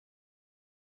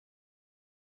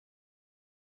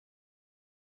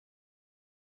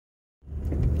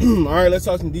All right, let's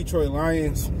talk some Detroit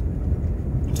Lions.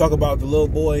 Talk about the little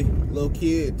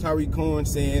kid, Tyreek Cohen,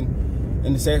 saying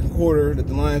in the second quarter that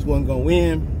the Lions wasn't going to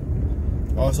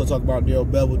win. Also talk about Darrell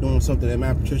Bevell doing something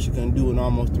that Patricia couldn't do in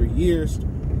almost 3 years.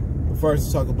 But first,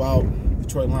 let's talk about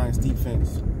Detroit Lions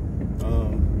defense.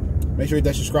 Make sure you hit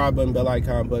that subscribe button, bell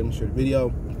icon button, share the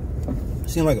video.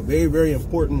 Seemed like a very, very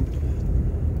important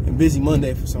and busy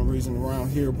Monday for some reason around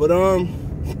here. But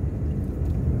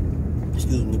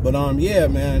excuse me. But yeah,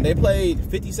 man, they played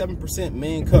 57%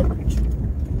 man coverage,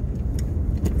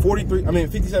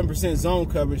 57% zone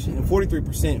coverage, and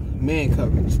 43% man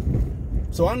coverage.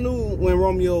 So I knew when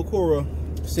Romeo Cory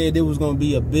said it was going to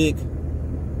be a big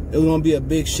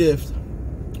shift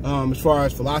as far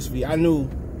as philosophy. I knew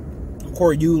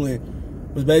Cory Undlin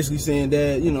was basically saying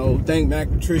that, you know, thank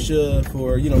Patricia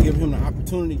for, you know, giving him the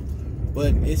opportunity.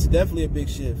 But it's definitely a big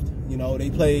shift. You know, they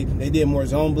did more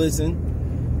zone blitzing.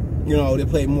 You know, they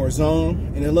played more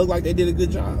zone, and it looked like they did a good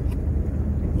job.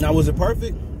 Now, was it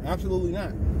perfect? Absolutely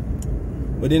not.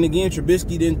 But then again,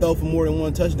 Trubisky didn't throw for more than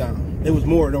one touchdown. It was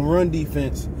more the run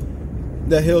defense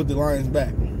that held the Lions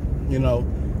back, you know.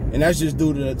 And that's just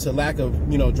due to lack of,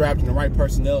 you know, drafting the right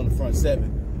personnel in the front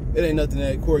seven. It ain't nothing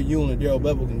that Cory Undlin and Darrell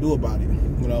Bevell can do about it,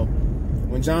 you know.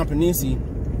 When John Panisi,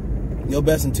 your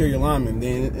best interior lineman,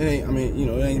 then it ain't, I mean, you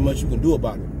know, it ain't much you can do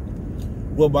about it.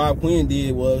 What Bob Quinn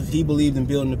did was he believed in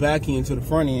building the back end to the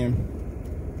front end,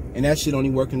 and that shit only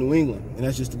worked in New England, and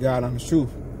that's just the God honest truth.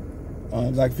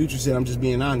 Like Future said, I'm just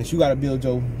being honest. You got to build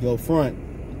your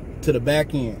front to the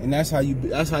back end, and that's how you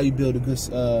build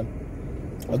a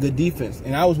good defense.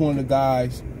 And I was one of the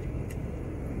guys.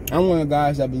 I'm one of the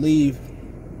guys that believe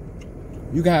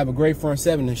you can have a great front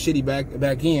seven and shitty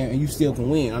back end, and you still can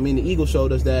win. I mean, the Eagles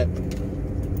showed us that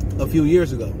a few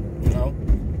years ago, you know.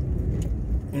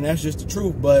 And that's just the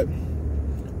truth. But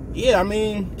yeah, I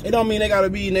mean, it don't mean they got to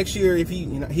be next year, if he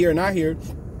here or not here,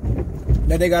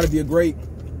 that they got to be a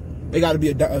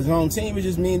zone team. It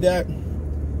just means that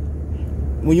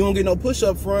when you don't get no push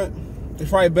up front, it's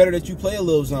probably better that you play a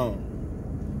little zone.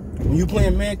 When you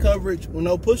playing man coverage with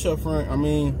no push up front, I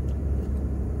mean,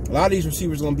 a lot of these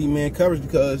receivers are gonna be man coverage,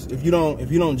 because if you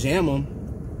don't jam them,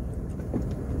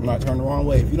 I'm not turning the wrong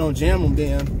way. If you don't jam them,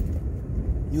 then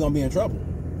you're gonna be in trouble.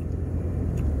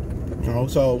 You know,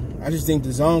 so I just think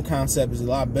the zone concept is a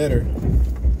lot better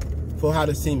for how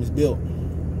this team is built.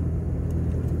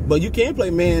 But you can play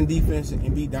man defense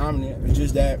and be dominant. It's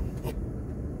just that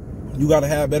you got to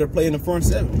have better play in the front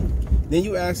seven. Then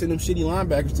you asking them shitty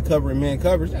linebackers to cover in man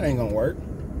coverage. That ain't going to work.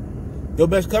 Your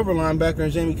best cover linebacker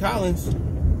is Jamie Collins.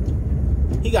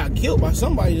 He got killed by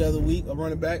somebody the other week, a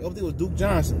running back. I think it was Duke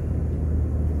Johnson.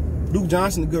 Duke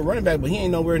Johnson, a good running back, but he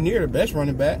ain't nowhere near the best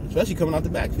running back, especially coming out the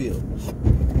backfield.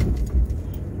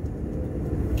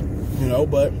 You know,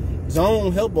 but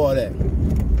zone help all that.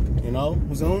 You know,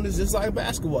 zone is just like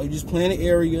basketball. You just playing the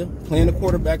area, playing the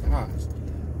quarterback eyes.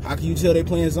 How can you tell they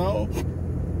playing zone?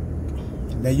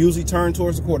 They usually turn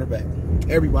towards the quarterback.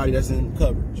 Everybody that's in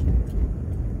coverage,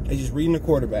 they just reading the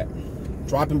quarterback,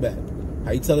 dropping back.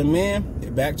 How you tell them, man?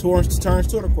 They back turns toward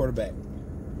the quarterback.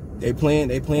 They playing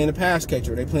the pass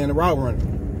catcher. They playing the route runner.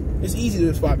 It's easy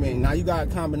to spot man. Now you got a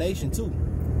combination too.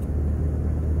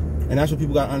 And that's what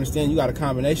people got to understand. You got a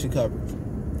combination coverage.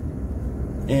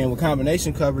 And what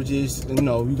combination coverage is, you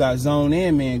know, you got zone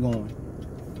and man going.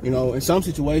 You know, in some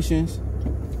situations,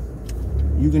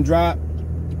 you can drop.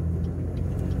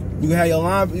 You can have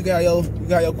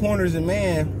your corners and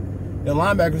man, your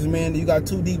linebackers and man. You got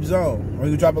two deep zone, or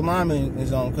you can drop a lineman in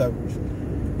zone coverage.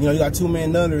 You know, you got two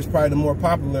man under is probably the more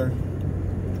popular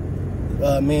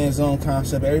man zone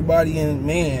concept. Everybody in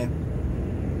man.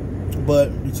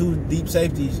 But the two deep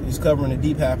safeties is covering the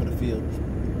deep half of the field.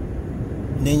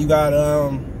 And then you got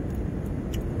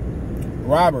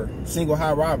robber, single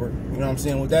high robber. You know what I'm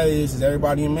saying? What that is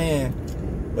everybody in man,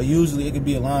 but usually it could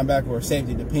be a linebacker or a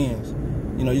safety, depends.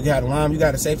 You know, you got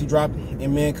a safety drop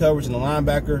in man coverage, and the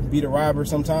linebacker beat a robber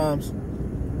sometimes.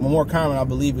 But more common, I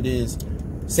believe it is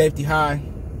safety high,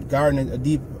 guarding a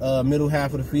deep middle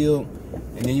half of the field,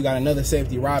 and then you got another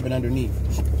safety robbing underneath,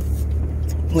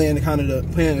 playing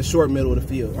the short middle of the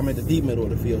field. I mean the deep middle of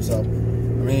the field. So, I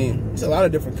mean, there's a lot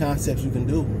of different concepts you can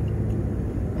do.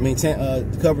 I mean,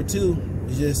 cover two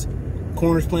is just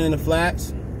corners playing the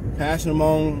flats, passing them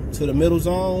on to the middle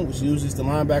zone, which usually is the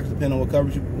linebackers, depending on what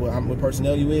coverage, what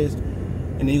personnel you is.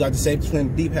 And then you got the safety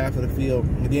playing the deep half of the field.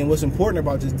 And then what's important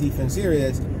about this defense here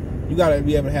is you got to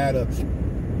be able to have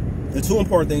the two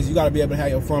important things. You got to be able to have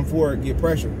your front four get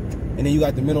pressure, and then you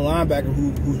got the middle linebacker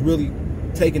who's really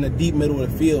taking the deep middle of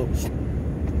the field.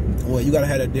 Well, you got to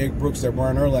have that Derek Brooks or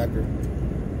Brian Urlacher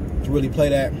to really play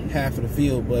that half of the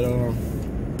field. But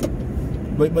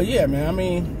But yeah, man. I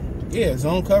mean, yeah,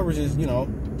 zone coverage is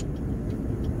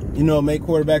make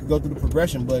quarterback go through the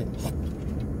progression, but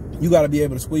you got to be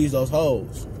able to squeeze those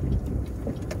holes.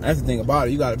 That's the thing about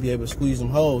it. You got to be able to squeeze them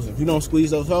holes. If you don't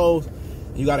squeeze those holes,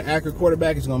 you got an accurate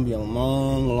quarterback, it's going to be a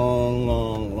long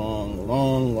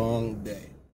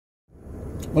day.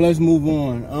 Well, let's move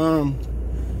on.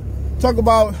 Talk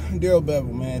about Darrell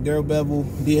Bevell, man. Darrell Bevell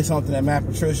did something that Matt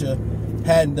Patricia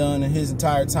hadn't done in his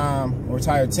entire time or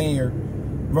entire tenure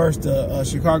versus the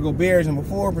Chicago Bears. And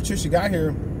before Patricia got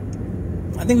here,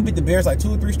 I think we beat the Bears like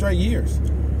 2 or 3 straight years.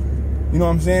 You know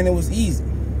what I'm saying? It was easy.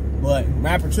 But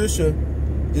Matt Patricia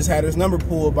just had his number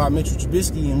pulled by Mitchell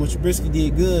Trubisky, and what Trubisky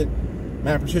did good,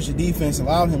 Matt Patricia defense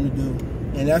allowed him to do,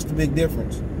 and that's the big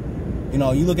difference.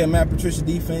 You look at Matt Patricia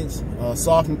defense,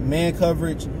 soft man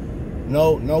coverage,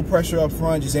 no pressure up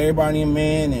front, just everybody in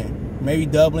man, and maybe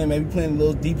doubling, maybe playing a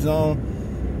little deep zone,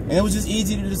 and it was just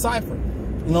easy to decipher.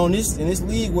 In this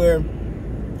league where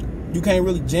you can't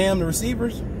really jam the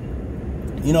receivers,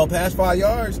 past 5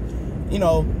 yards,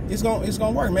 it's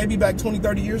gonna work. Maybe back 20,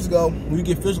 30 years ago, when you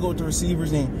get physical with the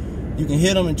receivers and you can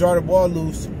hit them and jar the ball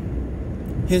loose,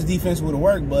 his defense would have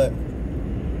worked. But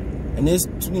in this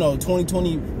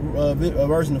 2020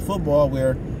 version of football,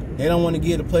 where they don't want to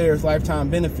give the players lifetime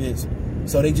benefits,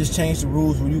 so they just changed the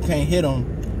rules where you can't hit them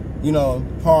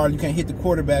hard, you can't hit the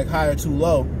quarterback high or too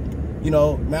low.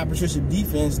 Matt Patricia's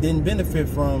defense didn't benefit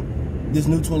from this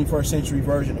new 21st century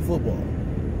version of football.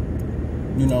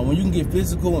 When you can get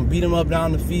physical and beat them up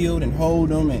down the field and hold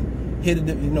them and hit it,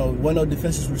 one of the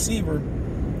defensive receiver,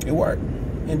 it worked.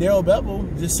 And Darrell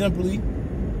Bevell just simply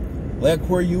let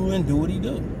Cory Undlin do what he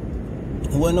do.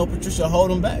 It wasn't no Patricia hold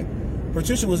him back.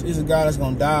 Patricia is a guy that's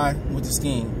going to die with the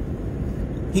scheme.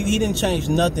 He didn't change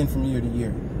nothing from year to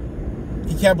year.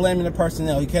 He kept blaming the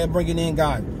personnel. He kept bringing in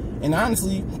guys. And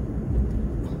honestly,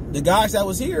 the guys that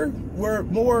was here were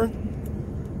more...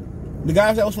 The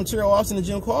guys that was from Terrell Austin and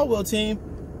Jim Caldwell team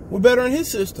were better in his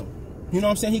system. You know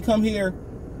what I'm saying? He come here,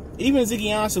 even Ziggy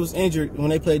Ansah was injured when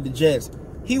they played the Jets.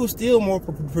 He was still more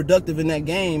productive in that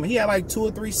game. He had like 2 or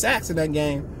 3 sacks in that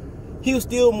game. He was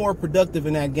still more productive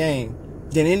in that game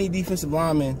than any defensive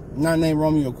lineman, not named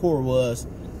Romeo Cory, was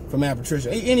for Matt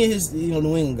Patricia. Any of his New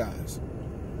England guys.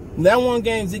 In that one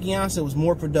game, Ziggy Ansah was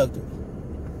more productive.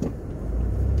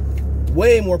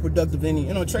 Way more productive than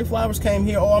he. Trey Flowers came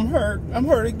here. Oh, I'm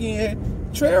hurt again.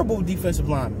 Terrible defensive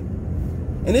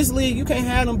lineman. In this league, you can't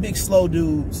have them big slow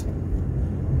dudes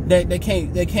that they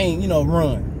can't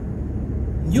run.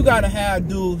 You gotta have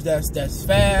dudes that's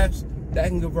fast, that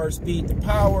can convert speed to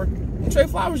power. And Trey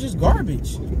Flowers is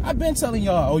garbage. I've been telling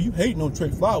y'all, oh, you hating on Trey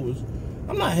Flowers.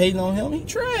 I'm not hating on him. He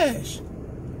trash.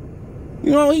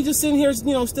 He just sitting here,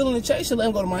 still in the chase. Should let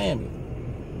him go to Miami.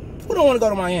 Who don't want to go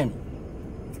to Miami?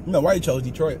 Why he chose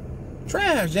Detroit?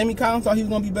 Trash. Jamie Collins thought he was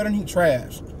going to be better than he.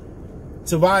 Trash.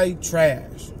 Tavai,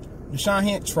 trash. Deshaun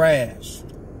Hint, trash.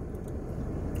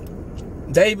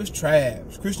 Davis,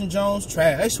 trash. Christian Jones,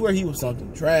 trash. I swear he was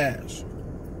something. Trash.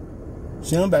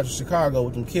 Send him back to Chicago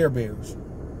with them Care Bears.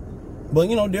 But,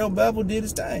 Darrell Bevell did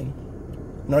his thing.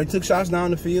 He took shots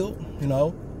down the field.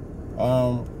 The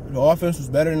offense was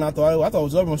better than I thought. I thought it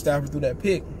was over when Stafford threw that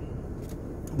pick.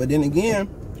 But then again,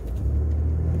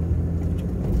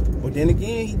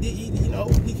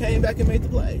 he came back and made the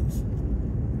plays.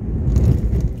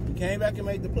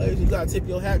 You got to tip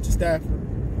your hat to Stafford.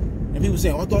 And people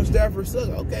saying, oh, I thought Stafford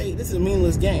sucked. Okay, this is a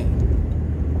meaningless game.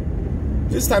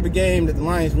 This type of game that the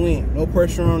Lions win. No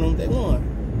pressure on them. They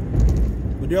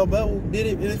won. But Darrell Bevell did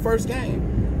it in his first game.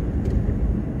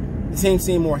 The team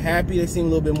seemed more happy. They seemed a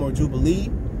little bit more jubilee.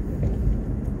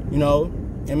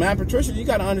 And Matt Patricia, you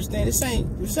got to understand, this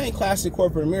ain't classic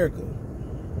corporate America.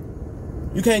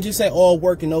 You can't just say all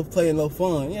work and no play and no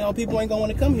fun. People ain't going to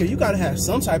want to come here. You got to have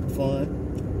some type of fun.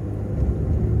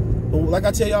 But like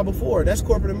I tell y'all before, that's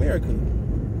corporate America.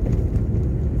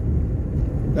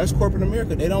 That's corporate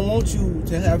America. They don't want you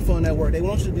to have fun at work. They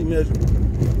want you to be miserable.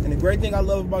 And the great thing I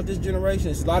love about this generation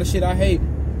is a lot of shit I hate,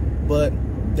 but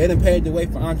they done paved the way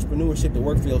for entrepreneurship to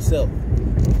work for yourself.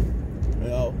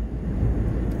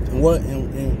 And what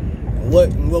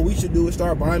we should do is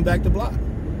start buying back the block.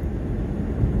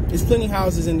 There's plenty of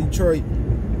houses in Detroit,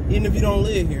 even if you don't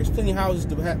live here. There's plenty of houses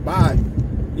to buy,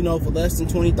 for less than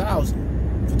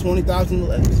 $20,000, for $20,000 or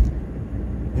less.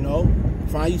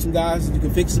 Find you some guys that you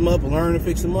can fix them up and learn to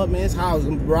fix them up. Man, it's houses.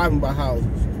 I'm driving by houses.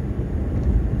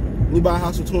 When you buy a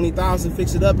house for $20,000,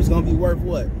 fix it up, it's gonna be worth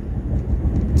what?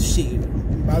 Shit.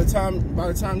 By the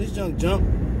time this junk jump,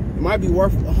 it might be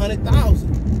worth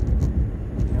 $100,000.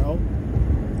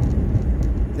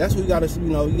 That's what you gotta,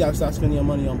 you gotta stop spending your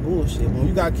money on bullshit. When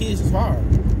you got kids, it's hard.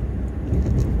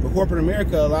 But corporate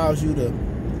America allows you to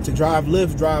to drive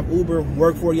Lyft, drive Uber,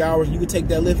 work 40 hours. You could take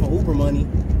that Lyft and Uber money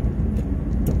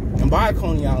and buy a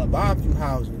Coney Island, buy a few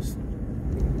houses.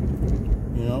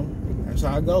 You know, that's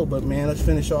how I go. But man, let's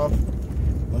finish off.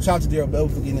 Shout out to Darrell Bevell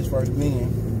for getting his first win.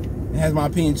 And has my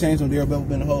opinion changed on Darrell Bevell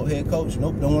being the whole head coach?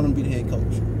 Nope, don't want him to be the head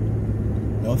coach.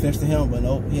 No offense to him, but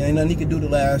nope, he ain't nothing he could do the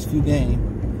last few games.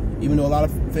 Even though a lot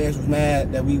of fans was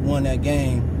mad that we won that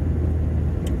game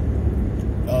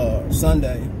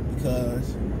Sunday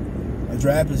because of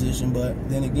draft position, but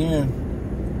then again,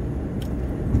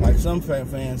 like some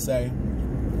fans say,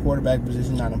 quarterback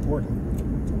position not important.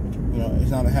 You know,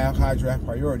 it's not a high draft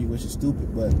priority, which is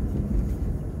stupid. But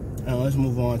let's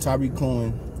move on. Tyreek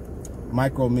Cohen,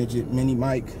 micro midget, mini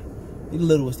Mike. He's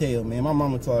little as hell, man. My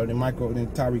mama taller than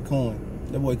Tyreek Cohen.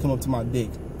 That boy come up to my dick,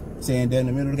 saying that in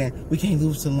the middle of the game, we can't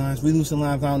lose to the Lions. We lose to the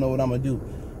Lions, I don't know what I'm gonna do.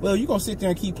 Well, you gonna sit there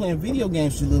and keep playing video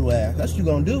games, you little ass. That's what you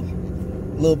gonna do.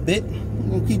 A little bit. You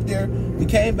gonna keep there. We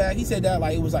came back. He said that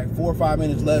like it was like 4 or 5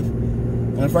 minutes left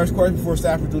in the first quarter before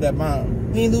Stafford threw that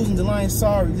bomb. We ain't losing to the Lions.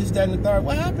 Sorry, this, that, and the third.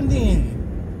 What happened then?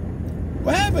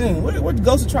 What happened? Where the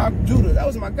Ghost of Tribe Judah? That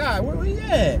was my guy. Where he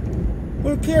at?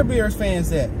 Where the Care Bears fans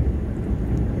at?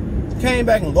 Came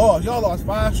back and lost. Y'all lost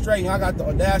 5 straight, and I got the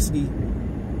audacity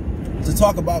to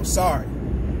talk about sorry.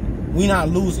 We not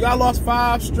losing. Y'all lost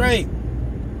 5 straight.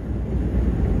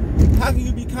 How can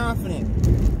you be confident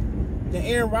that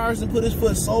Aaron Rodgers done put his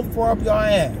foot so far up your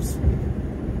ass?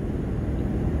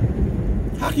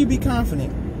 How can you be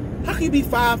confident? How can you be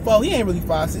 5'4"? He ain't really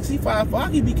 5'6". He 5'4". How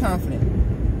can you be confident?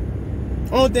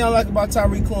 Only thing I like about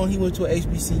Tyreek Cohen, he went to an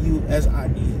HBCU as I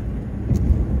did.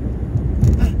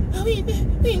 We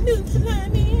ain't losing to the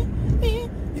line, man.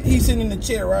 He's sitting in the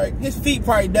chair, right? His feet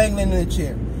probably dangling in the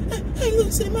chair. I ain't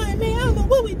losing to the line, man. I don't know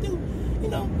what we do. You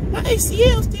know, my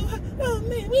ACL still. Oh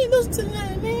man, we ain't losing to the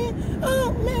line, man.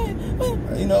 Oh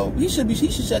man. You know, he should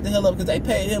shut the hell up because they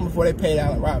paid him before they paid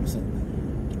Allen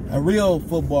Robinson, a real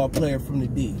football player from the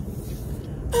D.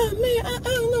 Oh man, I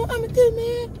don't know what I'm gonna do,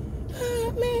 man.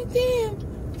 Man,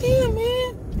 damn,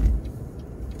 man.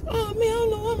 Oh man, I don't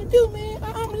know what I'm gonna do, man.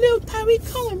 I'm a little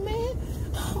Tyreek Cohen, man.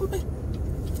 Oh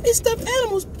man, it's stuffed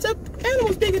animals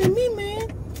bigger than me,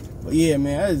 man. But yeah,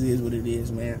 man, that is what it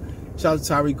is, man. Shout out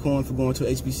to Tyreek Cohen for going to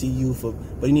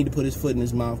HBCU but he need to put his foot in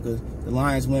his mouth because the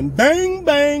Lions went bang,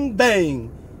 bang,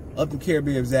 bang up the Care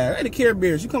Bears ass. Hey, the Care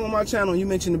Bears, you come on my channel and you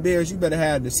mention the Bears, you better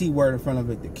have the C word in front of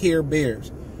it, the Care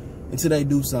Bears, until they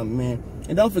do something, man.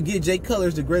 And don't forget, Jay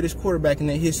Cutler's the greatest quarterback in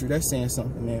their history. That's saying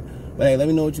something, man. But hey, let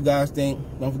me know what you guys think.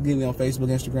 Don't forget me on Facebook,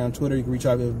 Instagram, Twitter. You can reach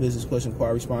out if you have a business question,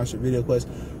 inquiry, sponsorship, video quest.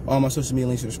 All my social media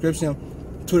links in the description.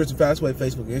 Twitter's the fast way,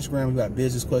 Facebook, Instagram. We got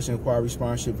business question, inquiry,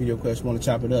 sponsorship, video quest. Want to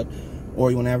chop it up, or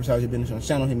you want to advertise your business on the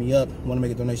channel, hit me up. Want to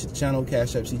make a donation to the channel,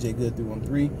 Cash App CJ Good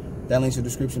 313. That link's in the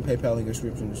description, PayPal link in the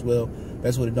description as well.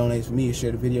 Best way to donate for me is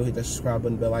share the video, hit that subscribe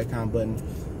button, bell icon button.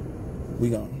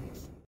 We gone.